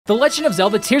The Legend of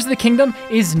Zelda Tears of the Kingdom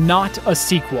is not a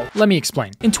sequel. Let me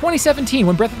explain. In 2017,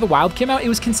 when Breath of the Wild came out, it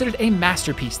was considered a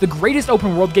masterpiece, the greatest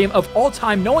open world game of all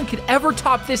time. No one could ever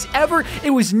top this ever.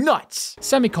 It was nuts.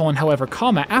 Semicolon, however,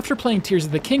 comma, after playing Tears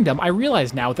of the Kingdom, I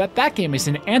realize now that that game is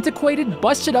an antiquated,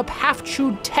 busted up,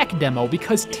 half-chewed tech demo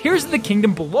because Tears of the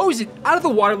Kingdom blows it out of the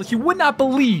water like you would not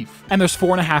believe. And there's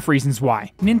 4.5 reasons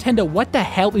why. Nintendo, what the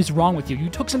hell is wrong with you? You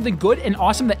took something good and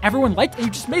awesome that everyone liked and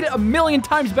you just made it a million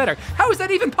times better. How is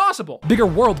that even possible? Bigger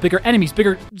world, bigger enemies,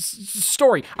 bigger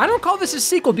story. I don't call this a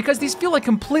sequel because these feel like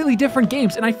completely different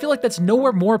games, and I feel like that's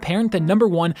nowhere more apparent than number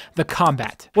one, the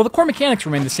combat. While the core mechanics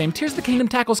remain the same, Tears of the Kingdom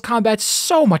tackles combat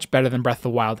so much better than Breath of the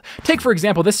Wild. Take, for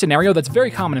example, this scenario that's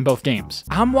very common in both games.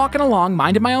 I'm walking along,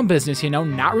 minding my own business, you know,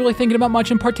 not really thinking about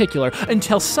much in particular,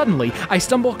 until suddenly I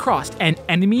stumble across an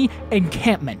enemy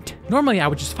encampment. Normally I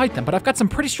would just fight them, but I've got some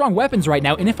pretty strong weapons right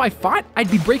now, and if I fought,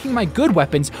 I'd be breaking my good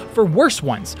weapons for worse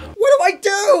ones. What do I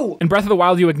do? In Breath of the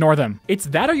Wild, you ignore them. It's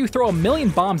that or you throw a million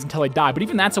bombs until they die, but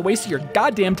even that's a waste of your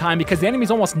goddamn time because the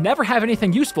enemies almost never have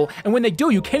anything useful, and when they do,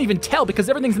 you can't even tell because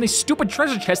everything's in these stupid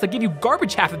treasure chests that give you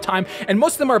garbage half the time, and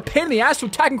most of them are a pain in the ass to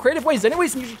attack in creative ways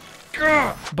anyways, and you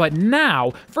But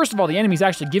now, first of all, the enemies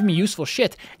actually give me useful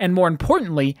shit, and more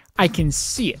importantly, I can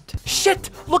see it. Shit,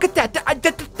 look at that,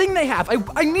 that thing they have.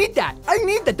 I need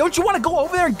that, Don't you want to go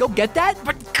over there and go get that?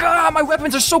 But God, my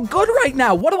weapons are so good right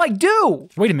now. What do I do?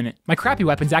 Wait a minute, my crappy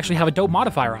weapons actually have a dope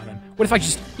modifier on them. What if I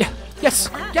just,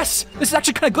 yes, this is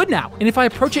actually kind of good now. And if I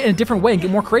approach it in a different way and get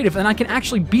more creative, then I can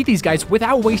actually beat these guys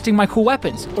without wasting my cool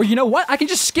weapons. Or you know what? I can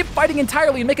just skip fighting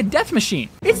entirely and make a death machine.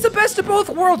 It's the best of both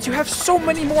worlds. You have so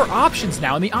many more options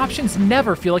now, and the options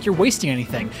never feel like you're wasting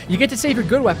anything. You get to save your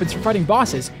good weapons for fighting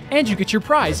bosses, and you get your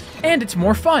prize, and it's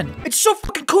more fun. It's so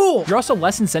fucking cool. You're also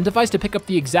less incentivized to pick up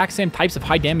the exact same types of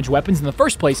high damage weapons in the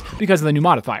first place because of the new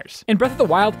modifiers. In Breath of the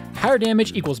Wild, higher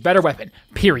damage equals better weapon,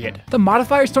 period. The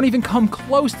modifiers don't even come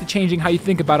close to changing how you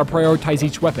think about or prioritize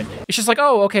each weapon. It's just like,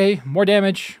 oh, okay, more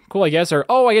damage, cool, I guess, or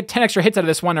oh, I get 10 extra hits out of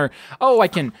this one, or oh, I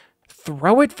can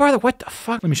throw it farther. What the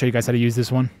fuck? Let me show you guys how to use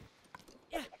this one.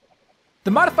 The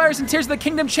modifiers in Tears of the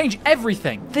Kingdom change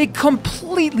everything. They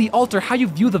completely alter how you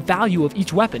view the value of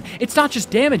each weapon. It's not just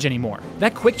damage anymore.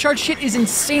 That quick charge shit is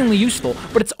insanely useful,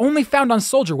 but it's only found on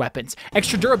soldier weapons.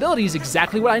 Extra durability is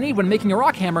exactly what I need when making a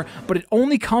rock hammer, but it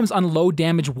only comes on low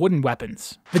damage wooden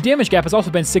weapons. The damage gap has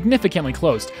also been significantly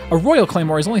closed. A Royal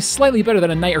Claymore is only slightly better than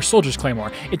a Knight or Soldier's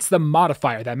Claymore. It's the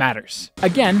modifier that matters.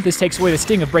 Again, this takes away the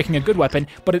sting of breaking a good weapon,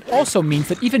 but it also means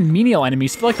that even menial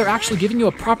enemies feel like they're actually giving you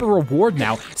a proper reward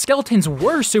now. Skeletons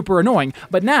were super annoying,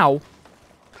 but now...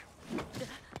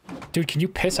 Dude, can you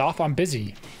piss off? I'm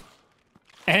busy.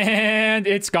 And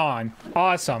it's gone.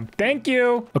 Awesome. Thank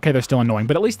you. Okay, they're still annoying,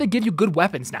 but at least they give you good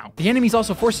weapons now. The enemy's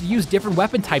also forced to use different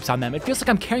weapon types on them. It feels like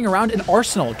I'm carrying around an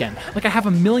arsenal again. Like I have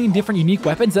a million different unique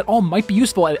weapons that all might be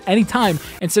useful at any time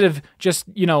instead of just,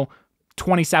 you know,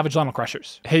 20 Savage Llama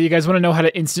Crushers. Hey, you guys want to know how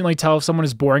to instantly tell if someone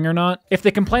is boring or not? If they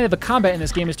complain that the combat in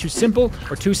this game is too simple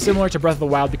or too similar to Breath of the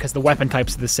Wild because the weapon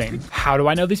types are the same. How do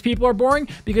I know these people are boring?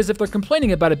 Because if they're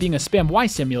complaining about it being a spam Y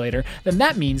simulator, then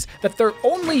that means that they're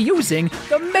only using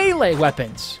the melee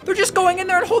weapons. They're just going in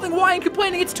there and holding Y and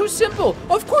complaining it's too simple.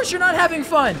 Of course you're not having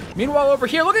fun. Meanwhile over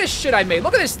here, look at this shit I made.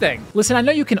 Look at this thing. Listen, I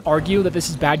know you can argue that this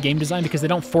is bad game design because they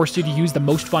don't force you to use the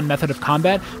most fun method of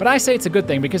combat, but I say it's a good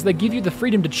thing because they give you the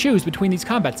freedom to choose between these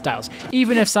combat styles,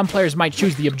 even if some players might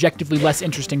choose the objectively less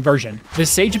interesting version. The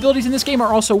Sage abilities in this game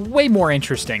are also way more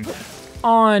interesting.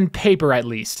 On paper, at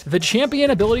least. The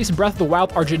champion abilities in Breath of the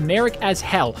Wild are generic as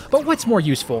hell, but what's more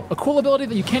useful? A cool ability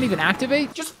that you can't even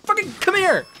activate? Just fucking come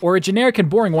here! Or a generic and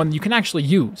boring one that you can actually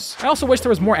use. I also wish there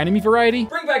was more enemy variety.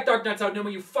 Bring back Dark Knight's Out Numa,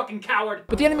 you fucking coward!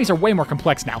 But the enemies are way more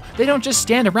complex now. They don't just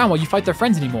stand around while you fight their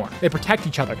friends anymore. They protect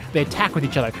each other, they attack with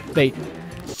each other, they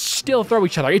still throw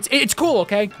each other. It's cool,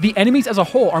 okay? The enemies as a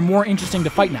whole are more interesting to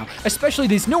fight now, especially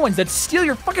these new ones that steal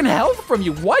your fucking health from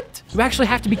you. What? You actually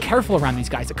have to be careful around these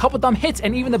guys. A couple dumb hits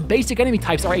and even the basic enemy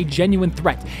types are a genuine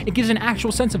threat. It gives an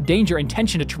actual sense of danger and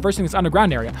tension to traversing this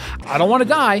underground area. I don't want to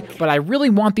die, but I really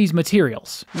want these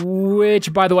materials.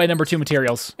 Which, by the way, number 2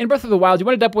 materials. In Breath of the Wild, you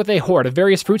ended up with a horde of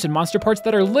various fruits and monster parts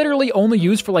that are literally only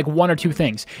used for like 1 or 2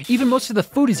 things. Even most of the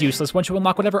food is useless once you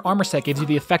unlock whatever armor set gives you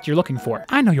the effect you're looking for.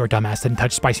 I know your dumbass didn't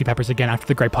touch spicy peppers again after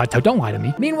the Great Plateau, don't lie to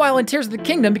me. Meanwhile, in Tears of the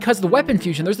Kingdom, because of the weapon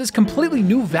fusion, there's this completely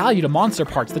new value to monster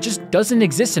parts that just doesn't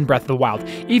exist in Breath of the Wild,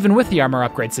 even with the armor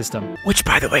upgrade system. Which,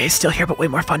 by the way, is still here, but way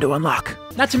more fun to unlock.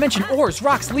 Not to mention ores,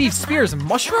 rocks, leaves, spears, and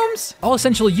mushrooms? All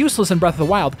essentially useless in Breath of the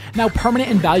Wild, now permanent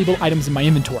and valuable items in my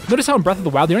inventory. Notice how in Breath of the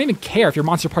Wild, they don't even care if your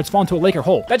monster parts fall into a lake or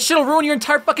hole. That shit'll ruin your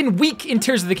entire fucking week in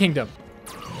Tears of the Kingdom.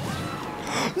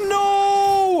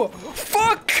 No!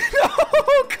 Fuck! No!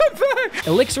 Come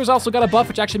Elixirs also got a buff,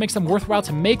 which actually makes them worthwhile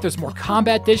to make. There's more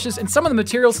combat dishes, and some of the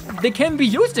materials, they can be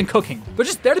used in cooking. They're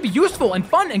just there to be useful and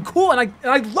fun and cool, and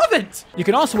I love it. You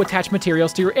can also attach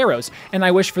materials to your arrows, and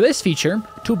I wish for this feature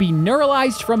to be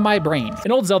neuralized from my brain.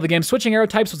 In old Zelda games, switching arrow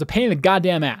types was a pain in the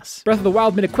goddamn ass. Breath of the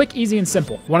Wild made it quick, easy, and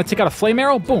simple. Want to take out a flame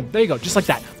arrow? Boom, there you go, just like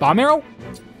that. Bomb arrow?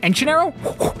 Ancient arrow?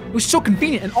 It was so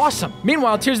convenient and awesome.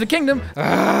 Meanwhile, Tears of the Kingdom,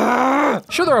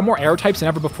 sure there are more arrow types than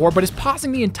ever before, but it's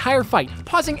pausing the entire fight,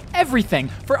 pausing everything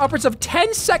for upwards of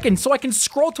 10 seconds so I can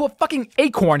scroll to a fucking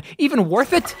acorn. Even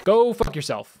worth it? Go fuck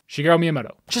yourself, Shigeru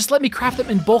Miyamoto. Just let me craft them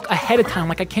in bulk ahead of time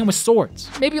like I can with swords.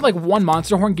 Maybe like one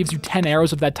monster horn gives you 10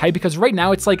 arrows of that type, because right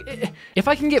now it's like, if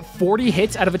I can get 40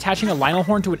 hits out of attaching a Lionel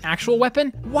horn to an actual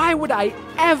weapon, why would I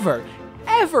ever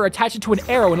attach it to an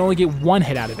arrow and only get one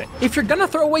hit out of it? If you're gonna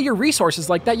throw away your resources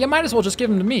like that, you might as well just give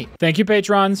them to me. Thank you,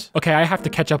 patrons. Okay, I have to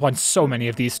catch up on so many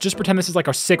of these. Just pretend this is like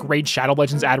our sick Raid Shadow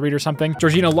Legends ad read or something.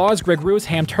 Georgina Laws, Greg Ruiz,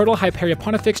 Ham Turtle, Hyperia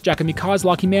Pontifex, Jackamie Cause,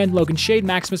 Locky Man, Logan Shade,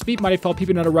 Maximus Beat, Mighty Fall,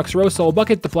 Peeping Nutter, Rux Rose, Soul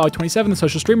Bucket, The Flower 27, The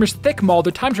Social Streamers, Thick Maul,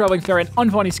 The Time Traveling Fair, and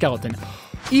Unfunny Skeleton.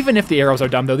 Even if the arrows are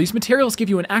dumb though, these materials give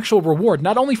you an actual reward,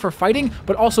 not only for fighting,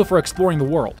 but also for exploring the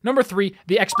world. Number 3,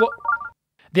 the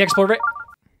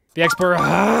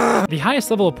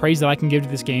highest level of praise that I can give to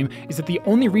this game is that the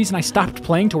only reason I stopped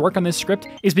playing to work on this script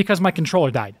is because my controller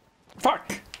died.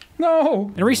 Fuck. No.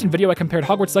 In a recent video, I compared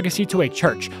Hogwarts Legacy to a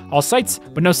church. All sights,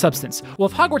 but no substance. Well,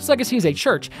 if Hogwarts Legacy is a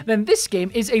church, then this game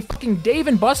is a fucking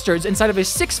Dave & Buster's inside of a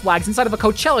Six Flags, inside of a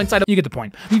Coachella, inside of... You get the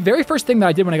point. The very first thing that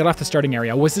I did when I got off the starting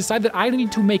area was decide that I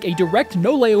need to make a direct,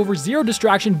 no layover, zero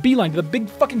distraction beeline to the big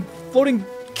fucking floating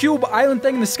cube island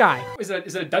thing in the sky. Is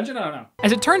it a dungeon? I don't know.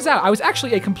 As it turns out, I was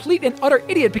actually a complete and utter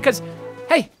idiot because,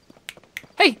 hey,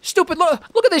 stupid,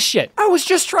 look at this shit. I was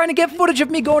just trying to get footage of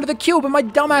me going to the cube and my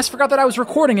dumbass forgot that I was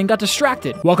recording and got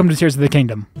distracted. Welcome to Tears of the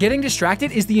Kingdom. Getting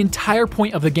distracted is the entire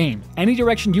point of the game. Any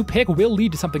direction you pick will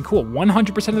lead to something cool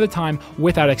 100% of the time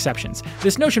without exceptions.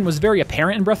 This notion was very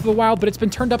apparent in Breath of the Wild, but it's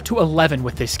been turned up to 11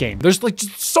 with this game. There's like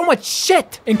just so much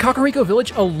shit. In Kakariko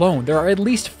Village alone, there are at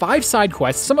least 5 side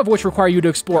quests, some of which require you to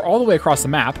explore all the way across the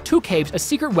map, 2 caves, a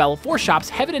secret well, 4 shops,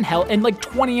 heaven and hell, and like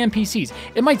 20 NPCs.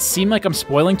 It might seem like I'm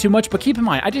spoiling too much, but keep in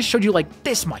mind, I just showed you like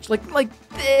this much, like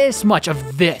this much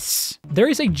of this. There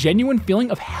is a genuine feeling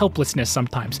of helplessness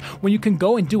sometimes. When you can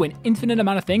go and do an infinite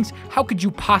amount of things, how could you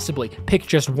possibly pick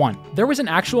just one? There was an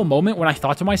actual moment when I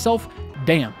thought to myself,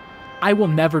 damn, I will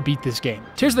never beat this game.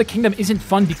 Tears of the Kingdom isn't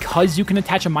fun because you can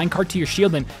attach a minecart to your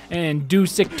shield and do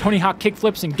sick Tony Hawk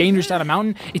kickflips and gainers down a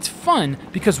mountain. It's fun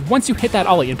because once you hit that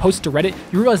ollie and post it to Reddit,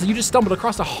 you realize that you just stumbled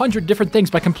across 100 different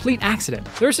things by complete accident.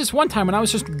 There's this one time when I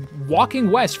was just walking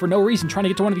west for no reason trying to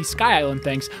get to one of these Sky Island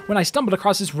things when I stumbled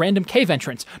across this random cave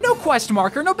entrance. No quest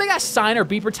marker, no big ass sign or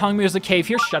beeper telling me there's a cave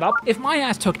here, shut up. If my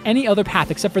ass took any other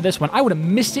path except for this one, I would have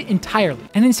missed it entirely.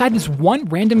 And inside this one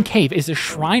random cave is a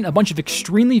shrine, a bunch of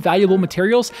extremely valuable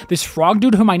materials, this frog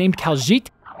dude whom I named Khajiit.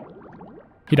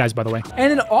 He dies, by the way.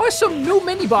 And an awesome new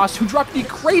mini-boss who dropped the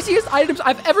craziest items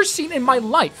I've ever seen in my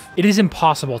life. It is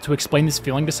impossible to explain this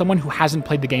feeling to someone who hasn't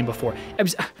played the game before.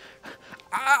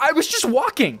 I was just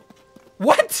walking.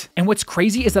 What? And what's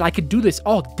crazy is that I could do this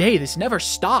all day. This never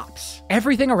stops.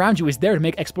 Everything around you is there to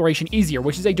make exploration easier,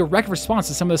 which is a direct response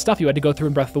to some of the stuff you had to go through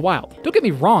in Breath of the Wild. Don't get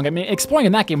me wrong, I mean, exploring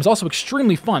in that game was also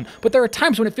extremely fun, but there are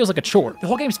times when it feels like a chore. The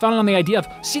whole game's founded on the idea of,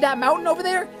 see that mountain over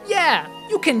there? Yeah,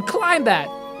 you can climb that.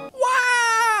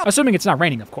 Wow! Assuming it's not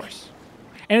raining, of course.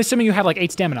 And assuming you have like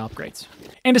 8 stamina upgrades.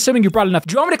 And assuming you brought enough.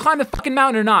 Do you want me to climb the fucking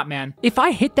mountain or not, man? If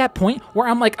I hit that point where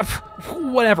I'm like,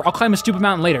 whatever, I'll climb a stupid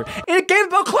mountain later. In a game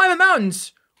about climbing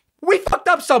mountains, we fucked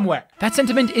up somewhere. That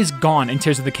sentiment is gone in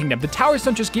Tears of the Kingdom. The towers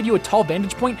don't just give you a tall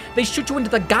vantage point, they shoot you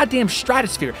into the goddamn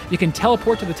stratosphere. You can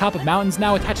teleport to the top of mountains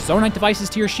now, attach Zonite devices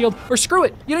to your shield, or screw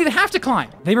it, you don't even have to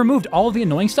climb. They removed all of the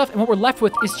annoying stuff, and what we're left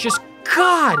with is just,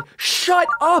 God, shut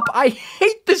up, I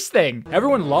hate this thing.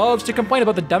 Everyone loves to complain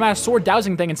about the dumbass sword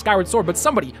dowsing thing in Skyward Sword, but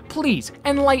somebody, please,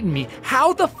 enlighten me.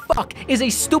 How the fuck is a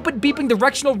stupid beeping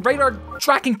directional radar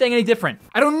tracking thing any different?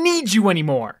 I don't need you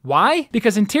anymore. Why?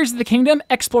 Because in Tears of the Kingdom,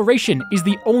 exploration is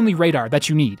the only radar that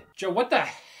you need. Joe, what the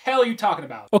hell are you talking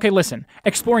about? Okay, listen,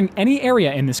 exploring any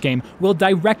area in this game will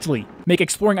directly make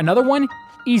exploring another one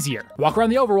easier. Walk around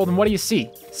the overworld and what do you see?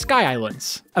 Sky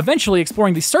Islands. Eventually,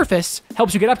 exploring the surface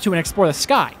helps you get up to and explore the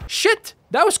sky. Shit!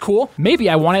 That was cool. Maybe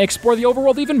I want to explore the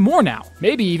overworld even more now.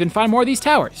 Maybe even find more of these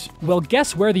towers. Well,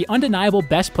 guess where the undeniable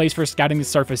best place for scouting the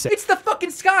surface is? It's the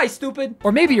fucking sky, stupid!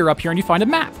 Or maybe you're up here and you find a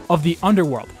map of the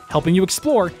underworld, helping you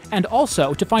explore and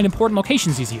also to find important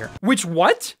locations easier. Which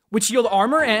what? Which yield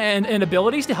armor and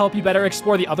abilities to help you better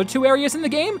explore the other 2 areas in the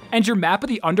game? And your map of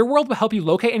the underworld will help you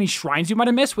locate any shrines you might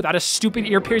have missed without a stupid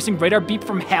ear-piercing radar beep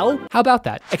from hell? How about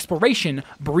that? Exploration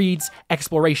breeds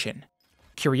exploration.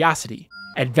 Curiosity,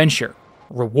 adventure,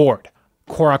 reward.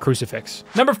 Korra Crucifix.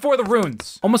 Number 4, the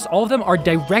runes. Almost all of them are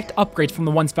direct upgrades from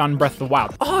the ones found in Breath of the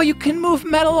Wild. Oh, you can move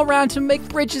metal around to make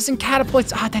bridges and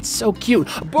catapults. Ah, that's so cute.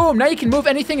 Boom, now you can move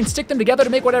anything and stick them together to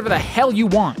make whatever the hell you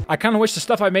want. I kind of wish the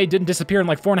stuff I made didn't disappear in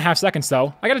like 4.5 seconds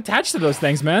though. I got attached to those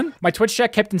things, man. My Twitch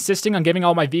chat kept insisting on giving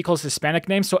all my vehicles Hispanic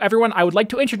names, so everyone, I would like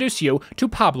to introduce you to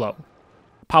Pablo.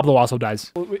 Pablo also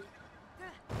dies.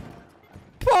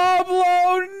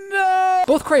 Pablo, no!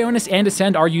 Both Cryonis and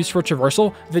Ascend are used for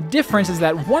traversal. The difference is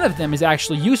that one of them is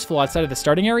actually useful outside of the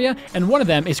starting area, and one of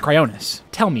them is Cryonis.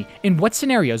 Tell me, in what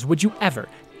scenarios would you ever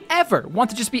want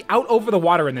to just be out over the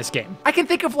water in this game? I can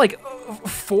think of like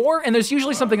 4, and there's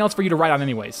usually something else for you to ride on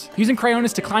anyways. Using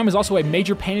Cryonis to climb is also a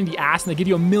major pain in the ass, and they give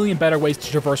you a million better ways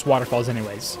to traverse waterfalls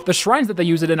anyways. The shrines that they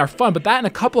use it in are fun, but that and a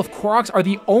couple of Koroks are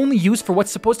the only use for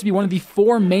what's supposed to be one of the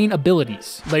 4 main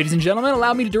abilities. Ladies and gentlemen,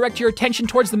 allow me to direct your attention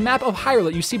towards the map of Hyrule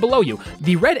that you see below you.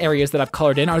 The red areas that I've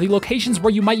colored in are the locations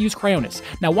where you might use Cryonis.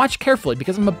 Now watch carefully,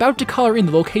 because I'm about to color in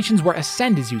the locations where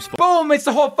Ascend is useful. Boom, it's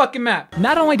the whole fucking map.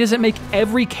 Not only does it make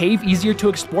every cave easier to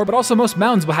explore, but also most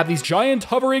mountains will have these giant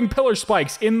hovering pillar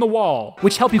spikes in the wall,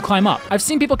 which help you climb up. I've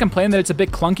seen people complain that it's a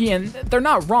bit clunky, and they're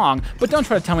not wrong, but don't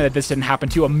try to tell me that this didn't happen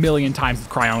to you a million times with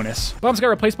Cryonis. Bombs got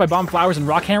replaced by bomb flowers and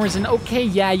rock hammers, and okay,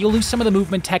 yeah, you'll lose some of the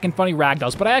movement tech and funny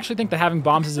ragdolls, but I actually think that having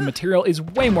bombs as a material is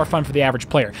way more fun for the average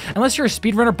player. Unless you're a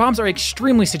speedrunner, bombs are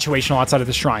extremely situational outside of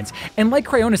the shrines. And like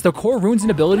Cryonis, the core runes and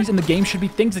abilities in the game should be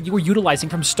things that you were utilizing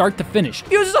from start to finish.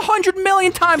 Yours is 100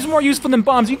 million times more useful than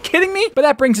bombs. Are you kidding me? But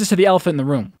that brings us to the elephant in the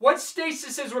room. What's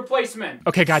Stasis's replacement?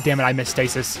 Okay, goddammit, I missed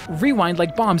Stasis. Rewind,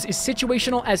 like bombs, is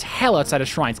situational as hell outside of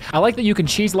shrines. I like that you can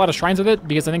cheese a lot of shrines with it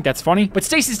because I think that's funny, but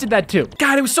Stasis did that too.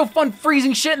 God, it was so fun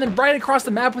freezing shit, and then right across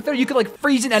the map with her, you could like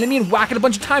freeze an enemy and whack it a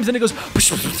bunch of times, and it goes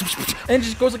and it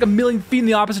just goes like a million feet in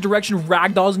the opposite direction,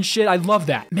 ragdolls and shit. I love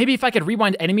that. Maybe if I could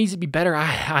rewind enemies, it'd be better.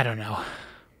 I don't know.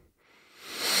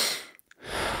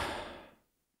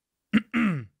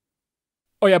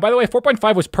 Oh yeah, by the way,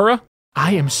 4.5 was Pura.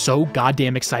 I am so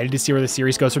goddamn excited to see where the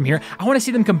series goes from here. I want to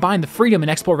see them combine the freedom and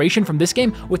exploration from this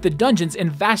game with the dungeons and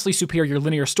vastly superior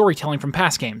linear storytelling from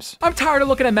past games. I'm tired of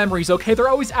looking at memories, okay? They're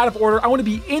always out of order. I want to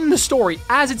be in the story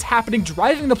as it's happening,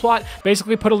 driving the plot.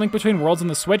 Basically, put a link between worlds on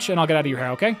the Switch, and I'll get out of your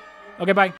hair, okay? Okay, bye.